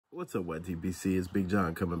What's up, YTBC? It's Big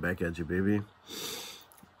John coming back at you, baby.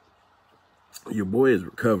 Your boy is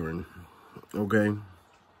recovering, okay? I'm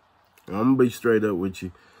gonna be straight up with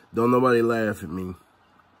you. Don't nobody laugh at me.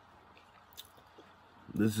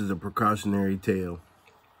 This is a precautionary tale.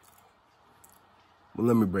 Well,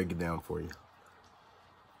 let me break it down for you.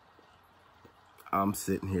 I'm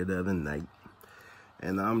sitting here the other night,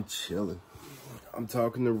 and I'm chilling. I'm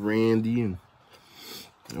talking to Randy and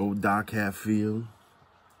old Doc Hatfield.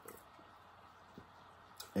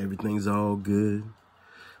 Everything's all good.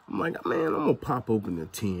 I'm like, man, I'm gonna pop open a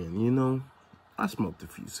 10, you know? I smoked a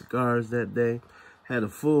few cigars that day. Had a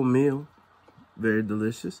full meal. Very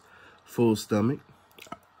delicious. Full stomach.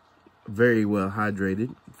 Very well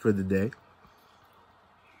hydrated for the day.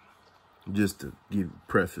 Just to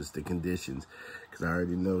preface the conditions. Because I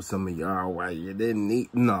already know some of y'all, why you didn't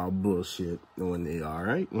eat. No, bullshit. When they, all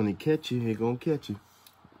right? When they catch you, they gonna catch you.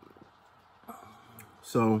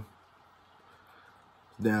 So,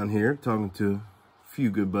 down here talking to a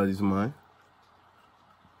few good buddies of mine,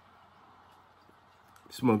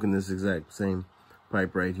 smoking this exact same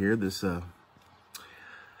pipe right here, this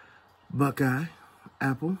Buckeye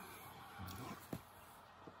apple,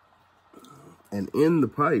 and in the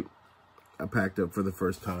pipe I packed up for the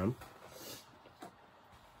first time.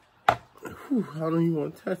 Whew, I don't even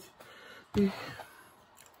want to touch it.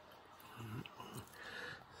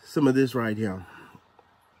 Some of this right here.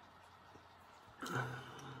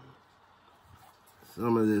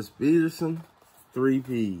 Some of this Peterson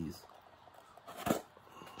 3Ps.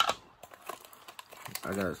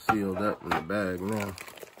 I got it sealed up in the bag now.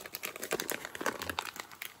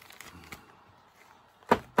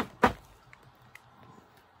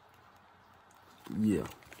 Yeah.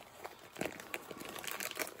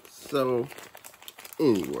 So,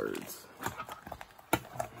 any words.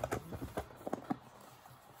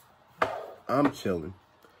 I'm chilling.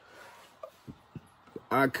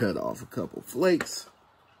 I cut off a couple flakes.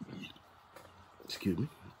 Excuse me.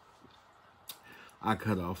 I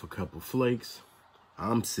cut off a couple flakes.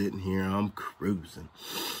 I'm sitting here, I'm cruising.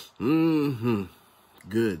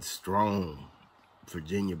 Good, strong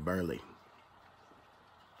Virginia burley.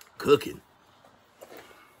 Cooking.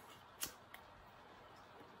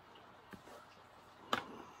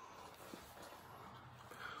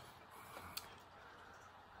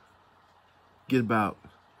 Get about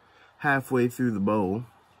halfway through the bowl,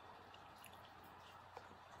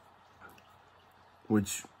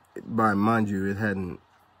 which, mind you, it hadn't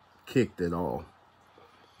kicked at all.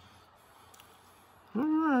 All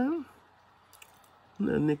right. A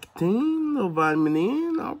little nicotine, a little vitamin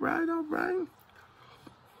E, all right, all right.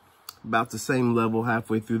 About the same level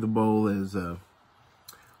halfway through the bowl as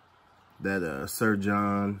that Sir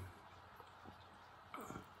John.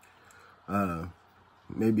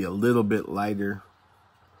 Maybe a little bit lighter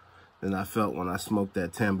than I felt when I smoked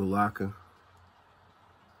that Tambulaka.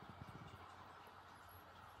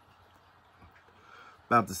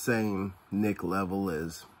 About the same nick level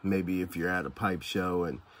as maybe if you're at a pipe show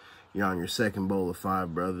and you're on your second bowl of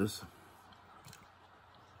Five Brothers.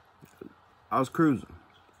 I was cruising.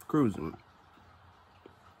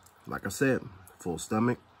 Like I said, full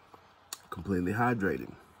stomach, completely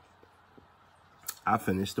hydrated. I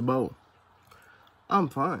finished the bowl. I'm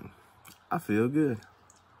fine. I feel good.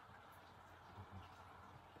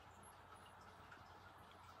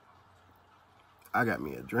 I got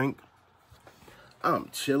me a drink. I'm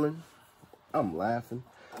chilling. I'm laughing.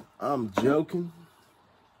 I'm joking.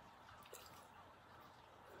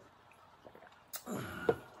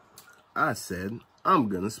 I said, I'm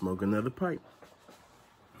gonna smoke another pipe.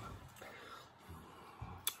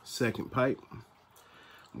 Second pipe.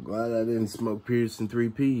 I'm glad I didn't smoke Peterson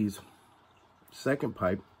 3Ps. Second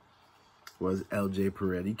pipe was LJ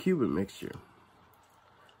Peretti Cuban mixture.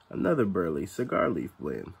 Another burley cigar leaf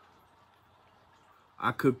blend.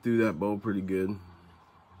 I cooked through that bowl pretty good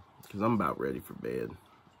because I'm about ready for bed.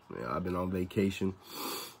 Yeah, I've been on vacation,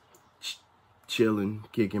 chilling,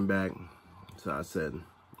 kicking back. So I said,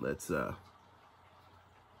 let's go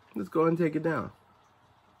ahead and take it down.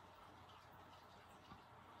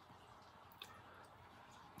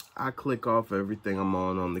 I click off everything I'm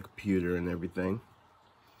on the computer and everything.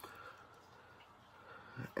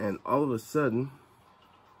 And all of a sudden,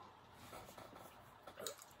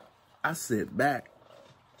 I sit back.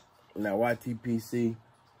 Now, YTPC,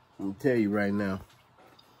 I'm gonna tell you right now,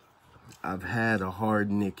 I've had a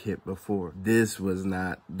hard nick hit before. This was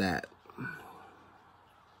not that.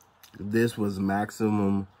 This was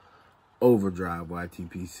maximum overdrive,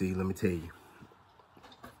 YTPC, let me tell you.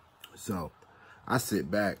 So, I sit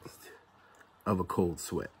back of a cold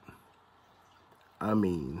sweat. I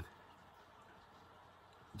mean,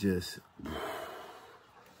 just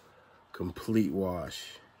complete wash.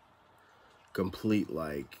 Complete,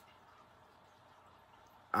 like,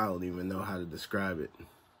 I don't even know how to describe it.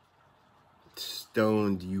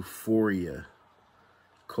 Stoned euphoria,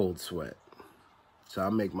 cold sweat. So I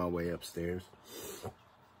make my way upstairs.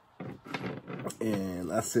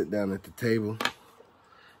 And I sit down at the table.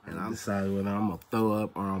 And I decide whether I'm going to throw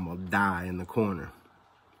up or I'm going to die in the corner.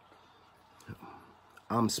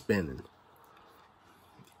 I'm spinning.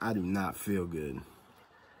 I do not feel good.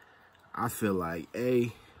 I feel like,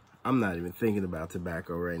 A, I'm not even thinking about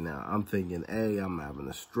tobacco right now. I'm thinking, A, I'm having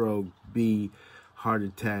a stroke. B, heart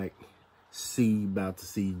attack. C, about to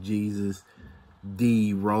see Jesus.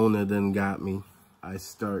 D, Rona done got me. I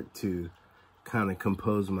start to kind of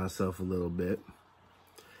compose myself a little bit.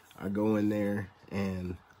 I go in there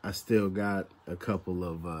and I still got a couple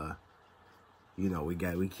of, you know, we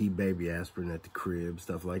keep baby aspirin at the crib,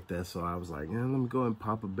 stuff like that. So I was like, yeah, let me go and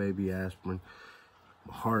pop a baby aspirin.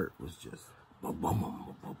 My heart was just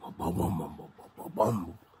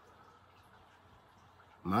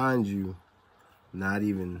mind you, not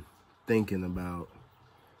even thinking about,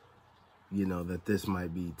 you know, that this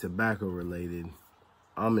might be tobacco related.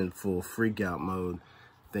 I'm in full freak out mode,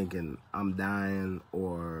 thinking I'm dying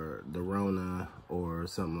or the Rona or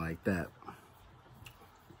something like that.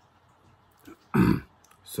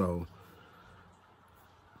 So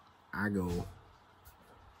I go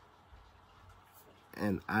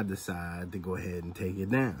and I decide to go ahead and take it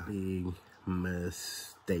down. Big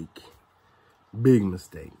mistake. Big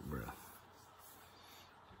mistake, bro.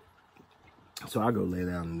 So I go lay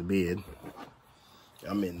down in the bed.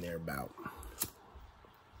 I'm in there about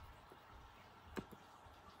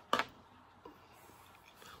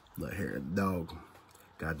look here, dog.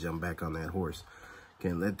 Gotta jump back on that horse.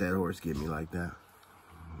 Can't let that horse get me like that.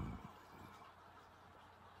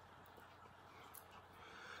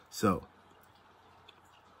 So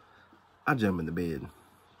I jump in the bed.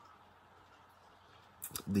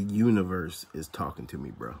 The universe is talking to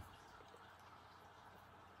me, bro.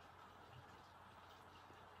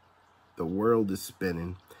 The world is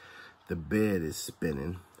spinning. The bed is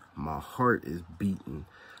spinning. My heart is beating.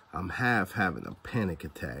 I'm half having a panic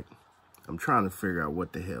attack. I'm trying to figure out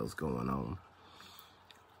what the hell's going on.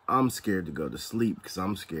 I'm scared to go to sleep because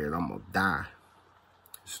I'm scared I'm gonna die.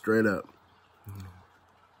 Straight up.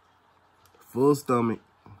 Full stomach.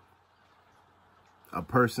 A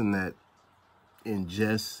person that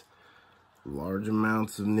ingests large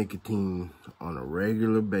amounts of nicotine on a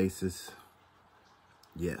regular basis.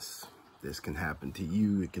 Yes, this can happen to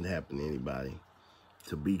you. It can happen to anybody.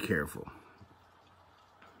 So be careful.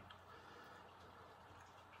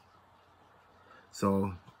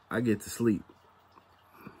 So I get to sleep.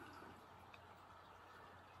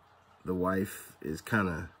 The wife is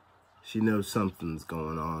she knows something's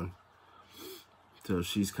going on. So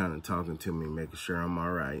she's kind of talking to me, making sure I'm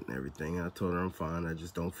all right and everything. I told her I'm fine. I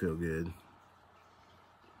just don't feel good.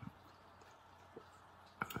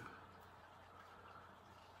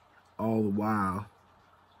 All the while,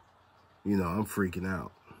 you know, I'm freaking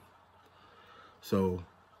out. So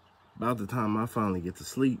about the time I finally get to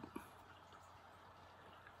sleep,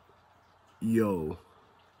 yo,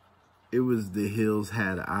 it was The Hills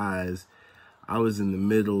Had Eyes. I was in the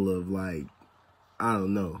middle of, like, I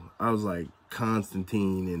don't know. I was like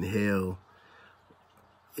Constantine in hell.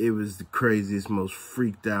 It was the craziest, most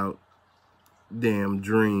freaked out damn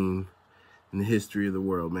dream in the history of the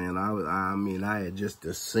world, man. I mean, I had just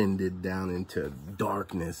descended down into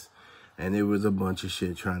darkness, and it was a bunch of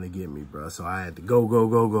shit trying to get me, bro. So I had to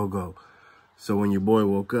go. So when your boy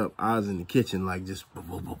woke up, I was in the kitchen, like, just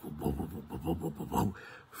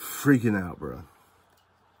freaking out, bro.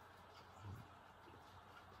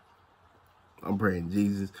 I'm praying to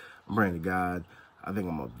Jesus. I'm praying to God. I think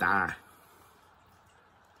I'm gonna die.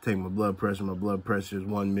 Take my blood pressure. My blood pressure is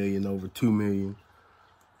 1 million over 2 million.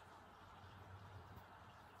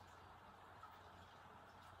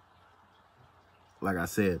 Like I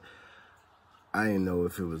said, I didn't know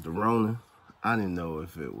if it was the Rona. I didn't know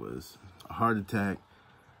if it was a heart attack.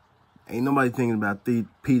 Ain't nobody thinking about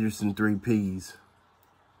Peterson 3 Ps.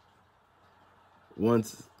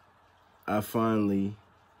 Once I finally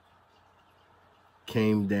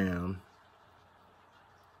came down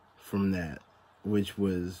from that, which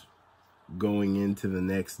was going into the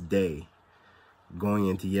next day, going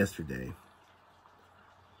into yesterday,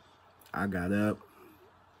 I got up,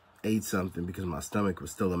 ate something because my stomach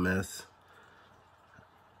was still a mess.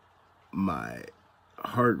 My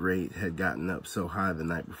heart rate had gotten up so high the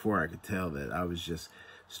night before, I could tell that I was just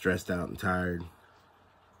stressed out and tired.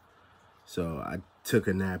 So I took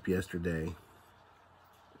a nap yesterday.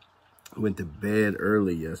 Went to bed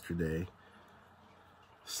early yesterday.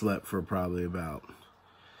 Slept for probably about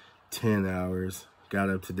 10 hours. Got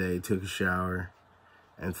up today, took a shower,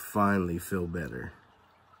 and finally feel better.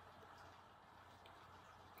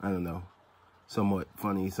 I don't know. Somewhat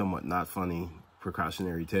funny, somewhat not funny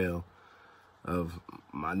precautionary tale of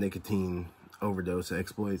my nicotine overdose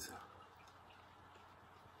exploits.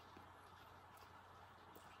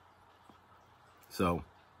 So,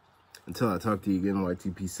 until I talk to you again,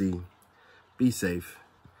 YTPC, be safe,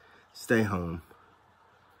 stay home,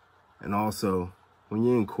 and also, when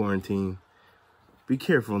you're in quarantine, be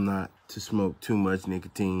careful not to smoke too much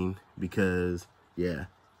nicotine because, yeah,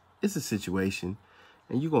 it's a situation,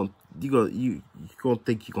 and you're gonna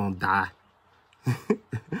think you're gonna die.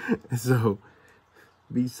 So,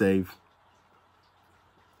 be safe,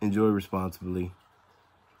 enjoy responsibly.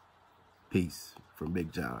 Peace from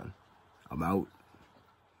Big John. I'm out.